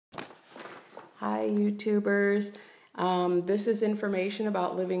Hi YouTubers. This is information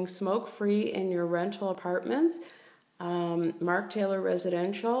about living smoke-free in your rental apartments. Mark Taylor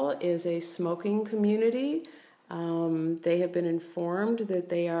Residential is a smoking community. They have been informed that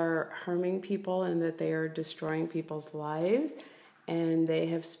they are harming people and that they are destroying people's lives, and they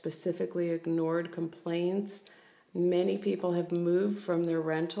have specifically ignored complaints. Many people have moved from their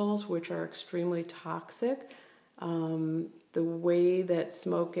rentals, which are extremely toxic. The way that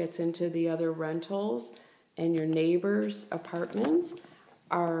smoke gets into the other rentals and your neighbors' apartments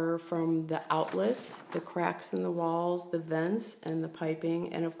are from the outlets, the cracks in the walls, the vents, and the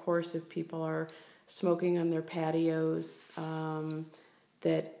piping. And of course, if people are smoking on their patios,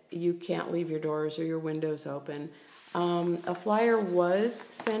 that you can't leave your doors or your windows open. A flyer was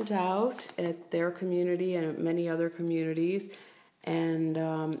sent out at their community and at many other communities, and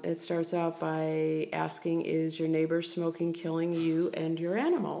it starts out by asking, is your neighbor smoking killing you and your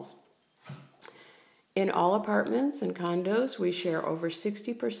animals? In all apartments and condos, we share over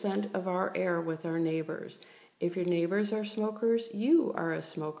 60% of our air with our neighbors. If your neighbors are smokers, you are a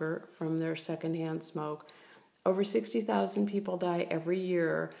smoker from their secondhand smoke. Over 60,000 people die every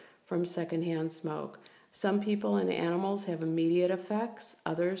year from secondhand smoke. Some people and animals have immediate effects.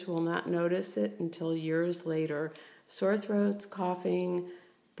 Others will not notice it until years later. Sore throats, coughing,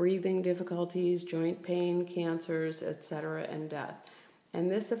 breathing difficulties, joint pain, cancers, etc., and death.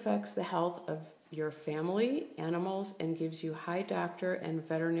 And this affects the health of your family, animals, and gives you high doctor and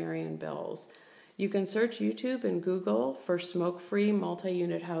veterinarian bills. You can search YouTube and Google for smoke-free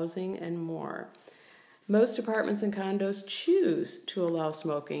multi-unit housing and more. Most apartments and condos choose to allow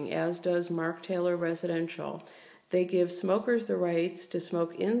smoking, as does Mark Taylor Residential. They give smokers the rights to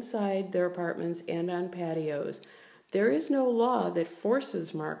smoke inside their apartments and on patios. There is no law that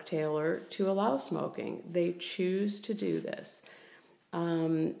forces Mark Taylor to allow smoking. They choose to do this.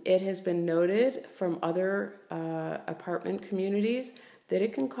 It has been noted from other apartment communities that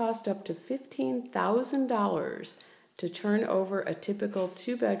it can cost up to $15,000 to turn over a typical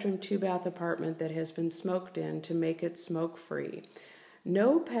 2-bedroom, 2-bath apartment that has been smoked in to make it smoke-free.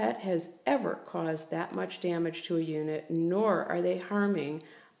 No pet has ever caused that much damage to a unit, nor are they harming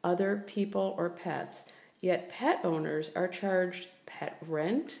other people or pets. Yet pet owners are charged pet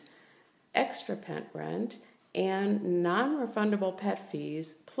rent, extra pet rent, and non-refundable pet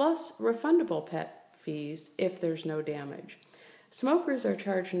fees, plus refundable pet fees if there's no damage. Smokers are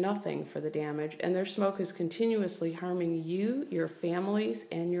charged nothing for the damage, and their smoke is continuously harming you, your families,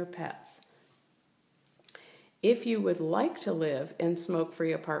 and your pets. If you would like to live in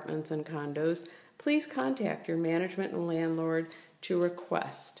smoke-free apartments and condos, please contact your management and landlord to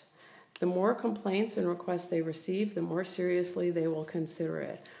request. The more complaints and requests they receive, the more seriously they will consider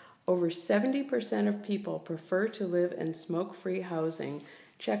it. Over 70% of people prefer to live in smoke-free housing.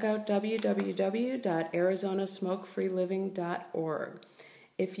 Check out www.arizonasmokefreeliving.org.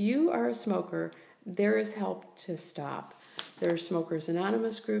 If you are a smoker, there is help to stop. There are Smokers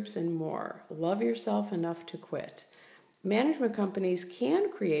Anonymous groups and more. Love yourself enough to quit. Management companies can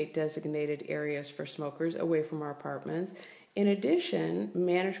create designated areas for smokers away from our apartments. In addition,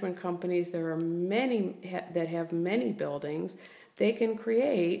 management companies, there are many that have many buildings. They can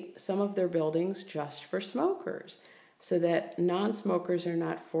create some of their buildings just for smokers so that non-smokers are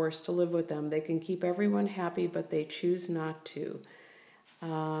not forced to live with them. They can keep everyone happy, but they choose not to.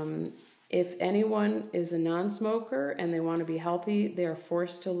 If anyone is a non-smoker and they want to be healthy, they are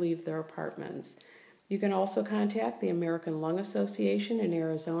forced to leave their apartments. You can also contact the American Lung Association in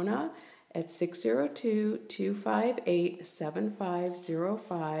Arizona at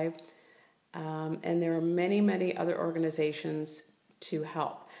 602-258-7505. And there are many, many other organizations to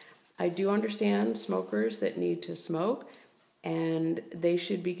help. I do understand smokers that need to smoke, and they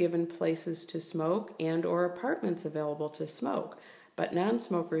should be given places to smoke and or apartments available to smoke. But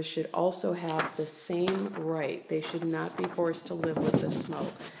non-smokers should also have the same right. They should not be forced to live with the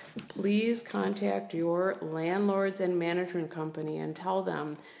smoke. Please contact your landlords and management company and tell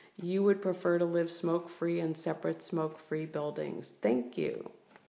them you would prefer to live smoke-free in separate smoke-free buildings. Thank you.